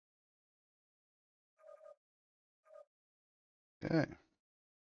Okay.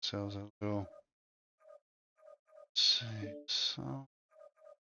 Sells a little. Let's see. So.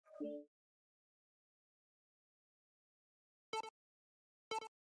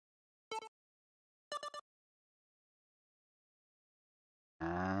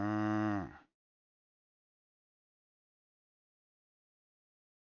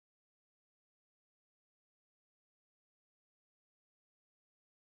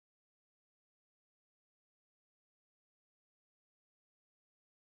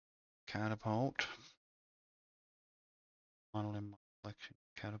 Catapult. Model in my collection.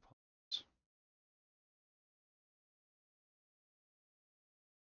 Catapults.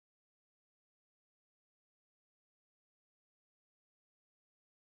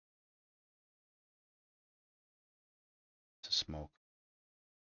 It's a smoke.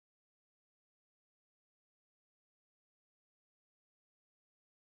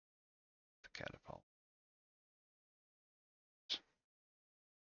 The catapult.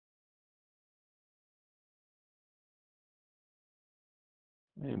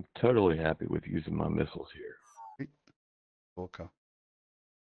 I am totally happy with using my missiles here. Walker.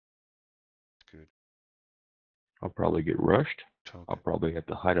 Good. I'll probably get rushed. Token. I'll probably have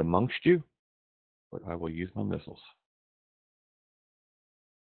to hide amongst you, but I will use my missiles.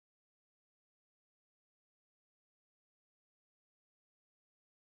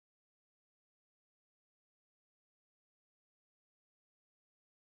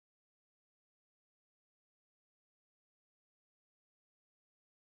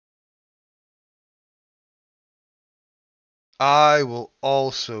 I will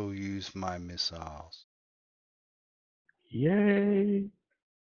also use my missiles. Yay!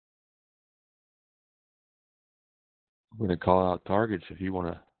 I'm going to call out targets if you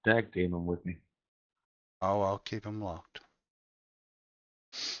want to tag team them with me. Oh, I'll keep them locked.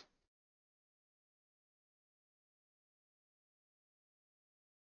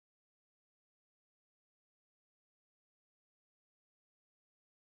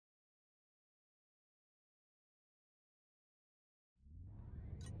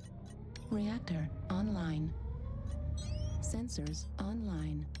 Reactor online. Sensors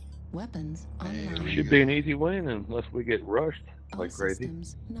online. Weapons online. Should be an easy win unless we get rushed like crazy.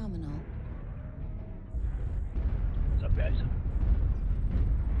 Systems nominal. What's up, guys?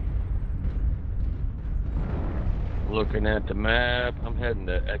 Looking at the map, I'm heading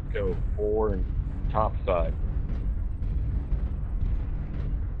to Echo 4 and top side.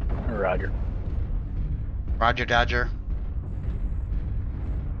 Roger. Roger, Dodger.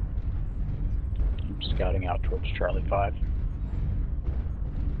 I'm scouting out towards Charlie 5.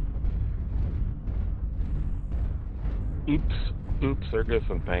 Oops, there goes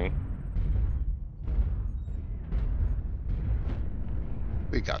some paint.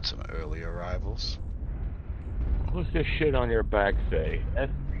 We got some early arrivals. What's this shit on your back say?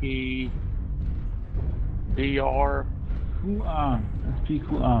 SPDR?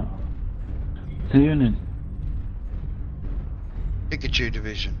 SPQR. The unit. Pikachu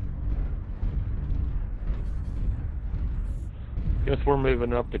division. Guess we're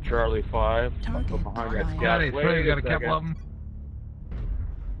moving up to Charlie 5. I'll go behind that scout. Wait, got a couple of them.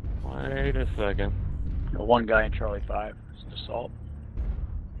 Wait a second. The one guy in Charlie 5 is an assault.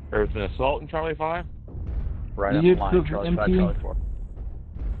 There's an assault in Charlie 5? Right on the line, Charlie 5, Charlie 4.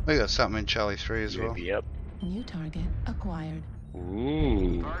 We got something in Charlie 3 as well. Yep. New target acquired.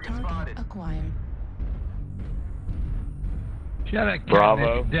 Ooh. Target acquired. Shut up,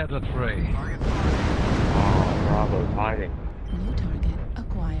 Bravo. Delta 3. Oh, Bravo's hiding. New target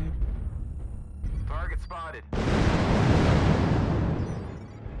acquired. Target spotted.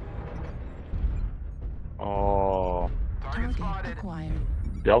 Oh. Target Target spotted. acquired.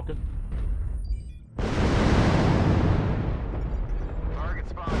 Delta? Target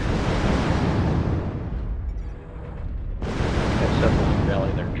spotted. Got several in the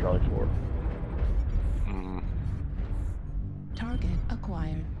valley there in Charlie 4. Target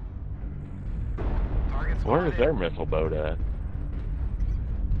acquired. Target spotted. Where is their missile boat at?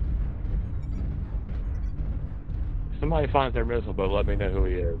 If somebody finds their missile boat, let me know who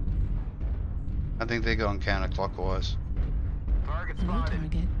he is. I think they go on counterclockwise. Target New spotted.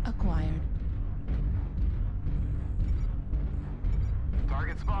 target acquired.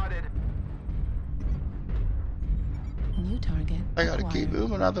 Target spotted. New target I gotta acquired. keep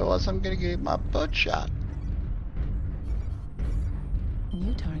moving, otherwise I'm gonna get my butt shot.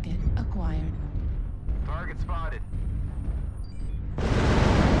 New target acquired. Target spotted.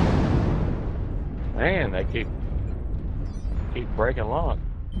 Man, they keep breaking lock.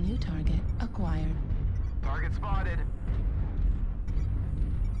 New target acquired. Target spotted.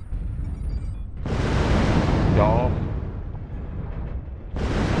 Golf.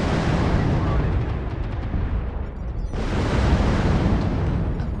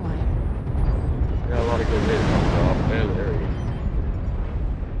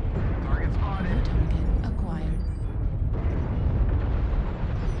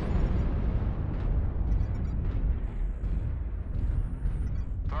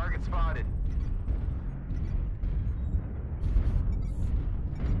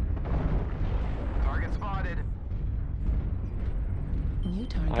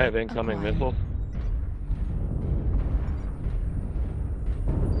 target I have incoming acquired. missiles.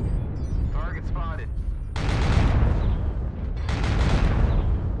 Target spotted.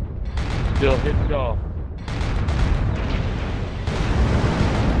 Still hitting golf.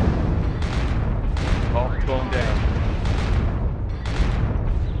 Golf's going down.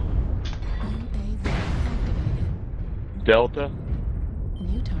 UAV activated. Delta.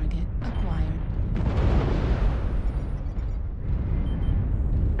 New target acquired.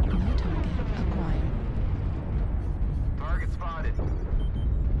 New target acquired. Target spotted.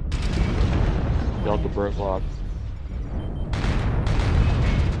 Delta broke lock.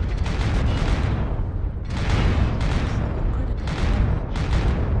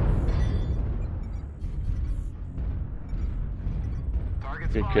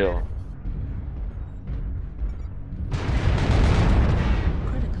 Target Good spotted. kill.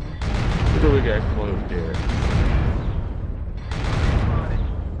 Critical. Who do we got close here? Spotted.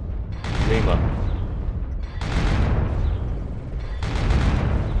 Lima.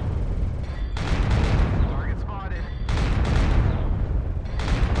 Target spotted.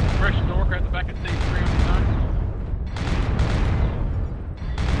 Fresh stalker at the back of C3 on the nose.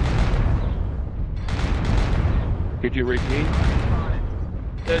 Could you repeat? Spotted.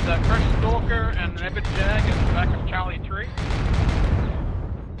 There's a fresh stalker and an Epic Jag at the back of Charlie 3.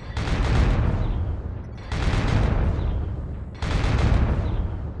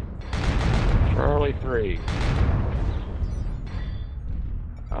 Charlie 3.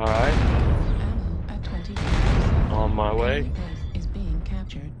 Alright. Ammo at 25%. On my way. Enemy base is being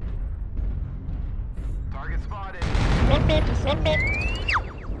captured. Target spotted.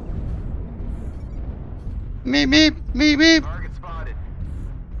 Meep, meep, meep, meep. Target spotted.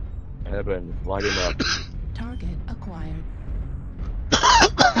 Evan, light him up. Target acquired.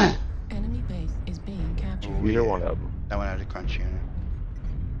 Enemy base is being captured. Oh, Either yeah. one of them. That one had a crunch unit.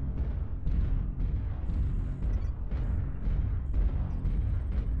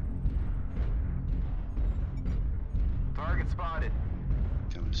 Target spotted.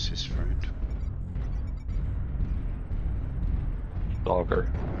 That was his friend. Stalker.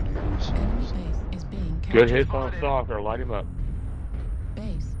 Enemy base is being captured. Good hits on Stalker, light him up.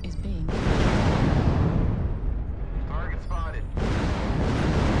 Base is being captured. Target spotted.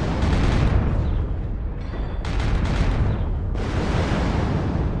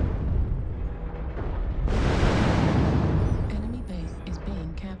 Enemy base is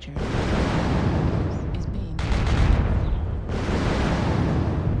being captured. Base is being captured.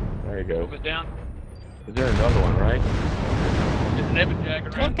 There you go. Move it down. Is there another one, right? There's an Epic Jag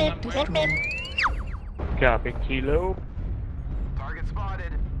around somewhere. Destroyed. Copy. Kilo. Target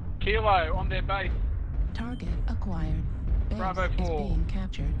spotted. Kilo on their base. Target acquired. Base Bravo is 4. being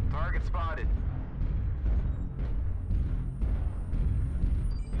captured. Target spotted.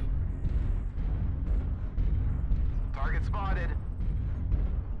 Target spotted.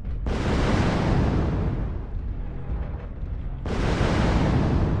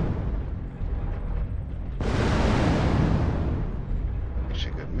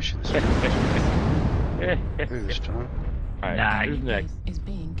 Actually, a good mission this week. Ooh, this time. Alright, Nice. who's next? Base is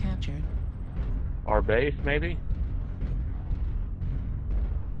being captured. Our base, maybe?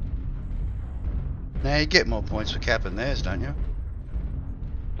 Now you get more points for capping theirs, don't you?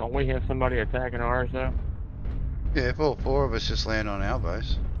 Don't we have somebody attacking ours, though? Yeah, if all four of us just land on our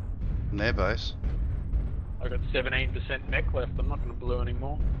base. And their base. I got 17% mech left. I'm not going to blue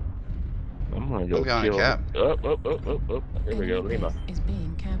anymore. I'm gonna go I'm going kill cap. Up. Here we go, Enemy Lima. base is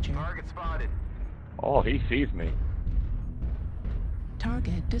being captured. Target spotted. Oh, he sees me.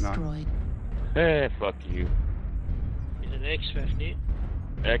 Target destroyed. Hey, fuck you. He's an X-50.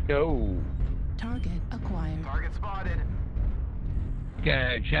 Echo. Target acquired. Target spotted.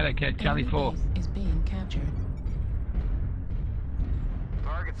 Okay, Shadow Cat, Charlie Enemy 4. base is being captured.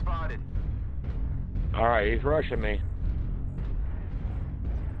 Target spotted. Alright, he's rushing me.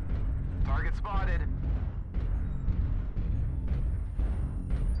 Target spotted.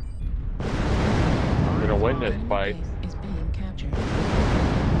 I'm gonna win this Enemy fight. base is being captured.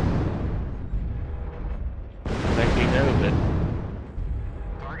 I think he knows it.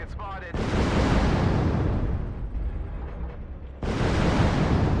 Target spotted.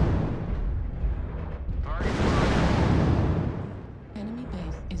 Target spotted. Enemy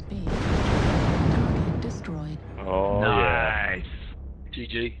base is being captured. Target destroyed. Oh, Nice.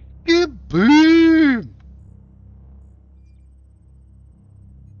 GG. Good boom!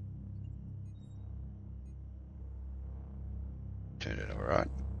 Turned it alright.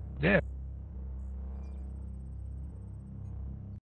 Yeah.